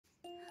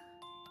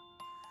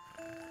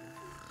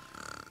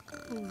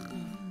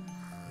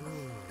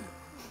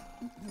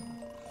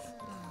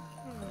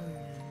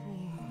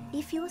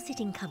If you're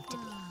sitting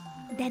comfortably,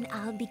 then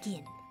I'll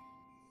begin.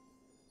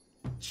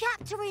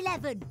 Chapter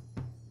 11.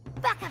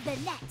 Back of the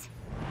net.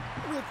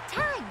 With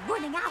time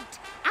running out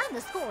and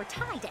the score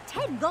tied at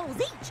 10 goals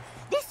each,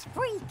 this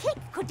free kick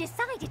could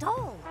decide it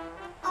all.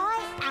 I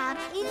am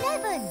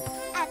 11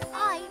 and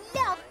I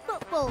love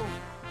football.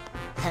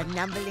 Her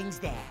numberling's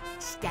there,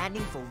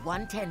 standing for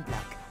 1 10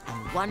 block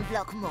and 1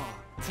 block more.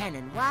 10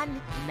 and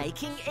 1,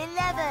 making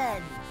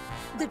 11.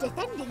 The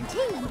defending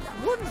team,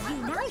 ones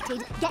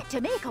united, get to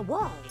make a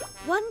wall.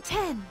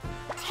 110.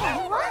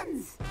 10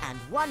 ones. And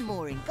 1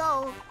 more in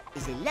goal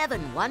is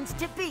 11 ones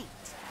to beat.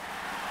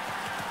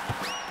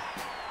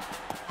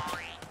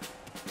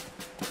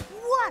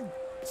 1,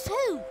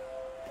 2,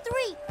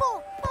 3,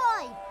 4,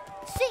 5,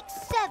 6,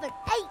 7, 8,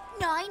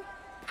 9,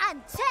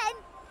 and 10,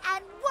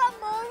 and 1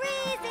 more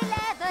is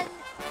 11.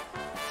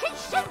 She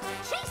shoots,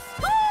 she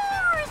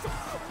scores!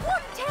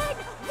 110,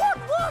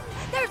 1-1,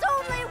 there's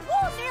only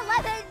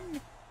 1-11.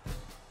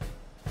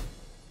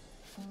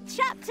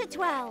 Chapter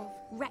 12,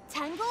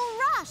 Rectangle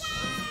Rush.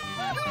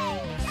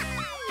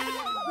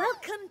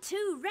 Welcome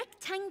to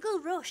Rectangle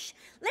Rush.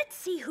 Let's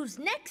see who's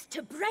next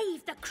to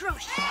brave the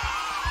crush.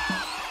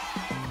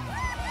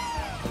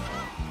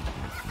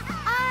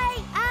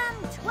 I am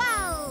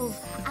 12,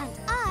 and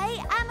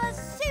I am a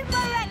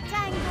super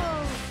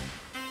rectangle.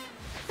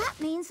 That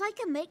means I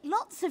can make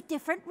lots of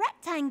different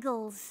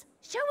rectangles.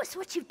 Show us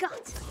what you've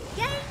got.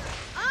 Game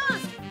on!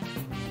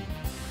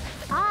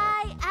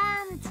 I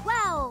am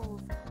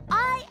 12.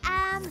 I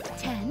am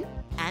 10.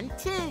 And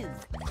 2.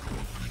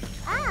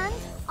 And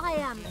I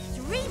am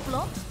 3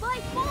 blocks by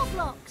 4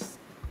 blocks.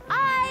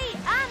 I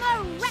am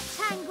a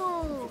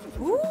rectangle.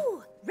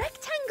 Ooh,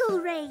 rectangle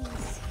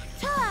race.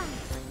 Turn.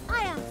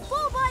 I am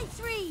 4 by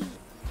 3.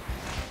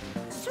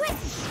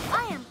 Switch.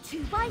 I am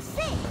 2 by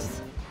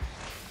 6.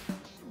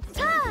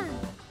 Turn.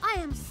 I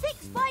am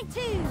 6 by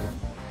 2.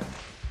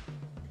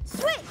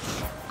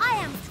 Switch. I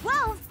am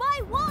 12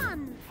 by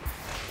 1.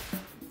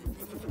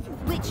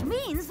 Which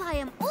means I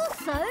am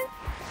also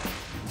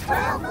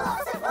 12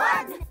 blocks of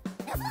 1.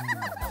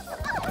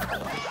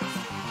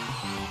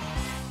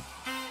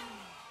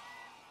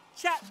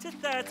 Chapter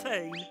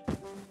 13.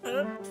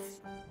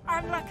 Oops.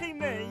 Unlucky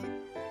me.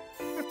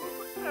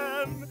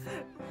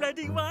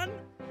 Ready, 1?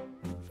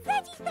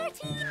 Ready,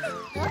 13.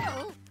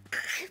 Oh.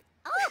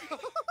 Oh.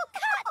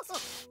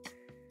 Cut.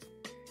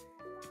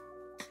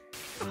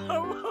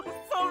 Oh,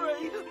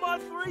 sorry. My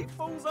 3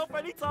 falls off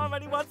any time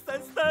anyone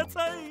says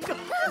 13. Cut.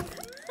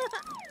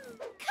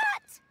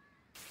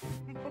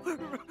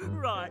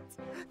 Right.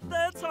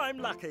 3rd time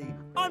lucky.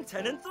 I'm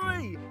 10 and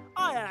 3.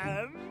 I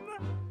am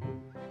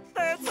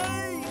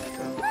 13.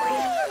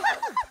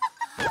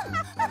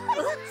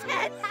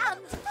 10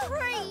 and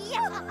 3.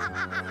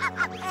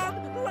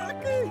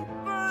 Unlucky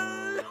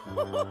me.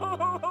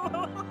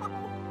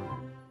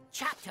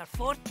 Chapter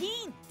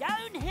 14.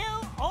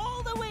 Downhill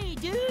all the way,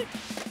 dude.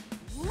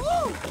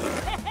 Woo!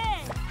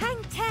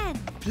 Hang 10.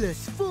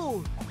 Plus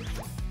 4.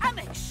 I'm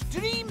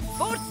Extreme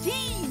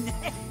 14.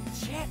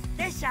 Check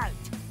this out.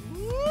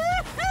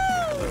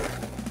 Woohoo!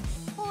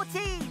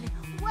 14.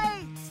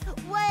 Wait.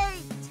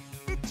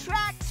 The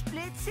track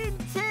splits in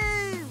 2.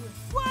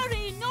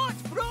 Worry not,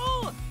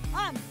 bro.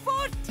 I'm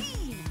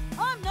 14.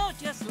 I'm not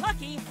just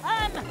lucky,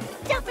 I'm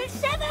double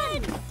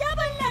 7.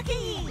 Double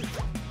lucky.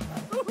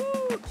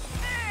 Woohoo!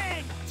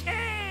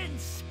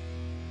 Intense.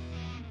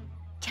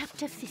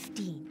 Chapter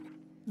 15.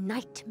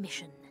 Night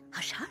Mission.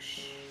 Hush,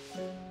 hush.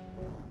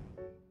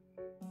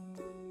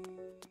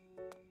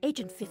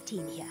 Agent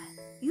 15 here.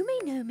 You may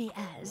know me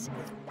as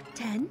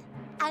 10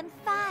 And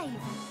 5.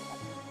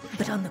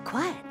 but on the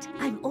quiet,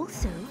 I'm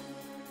also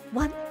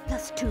 1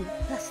 plus 2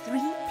 plus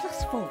 3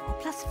 plus 4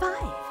 plus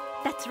 5.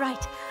 That's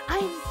right,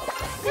 I'm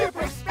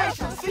Super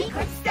Special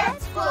Secret Step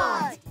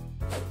Squad.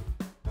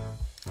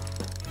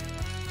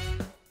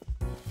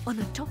 on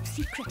a top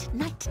secret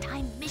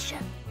nighttime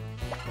mission.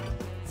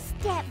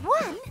 Step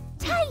 1,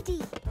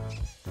 tidy.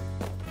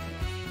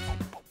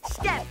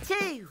 Step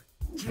 2.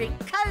 Drink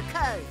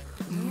cocoa.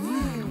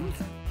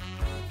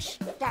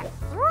 Step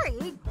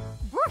 3,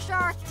 brush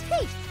our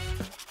teeth.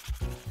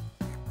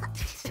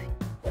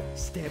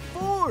 Step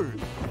 4.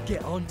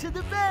 Get onto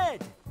the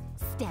bed.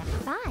 Step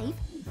 5,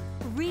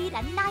 read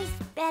a nice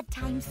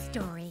bedtime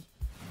story.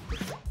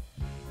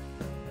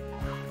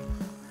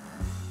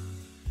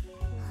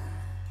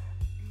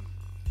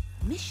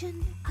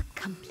 Mission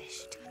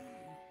accomplished.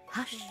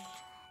 Hush,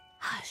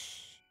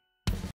 hush.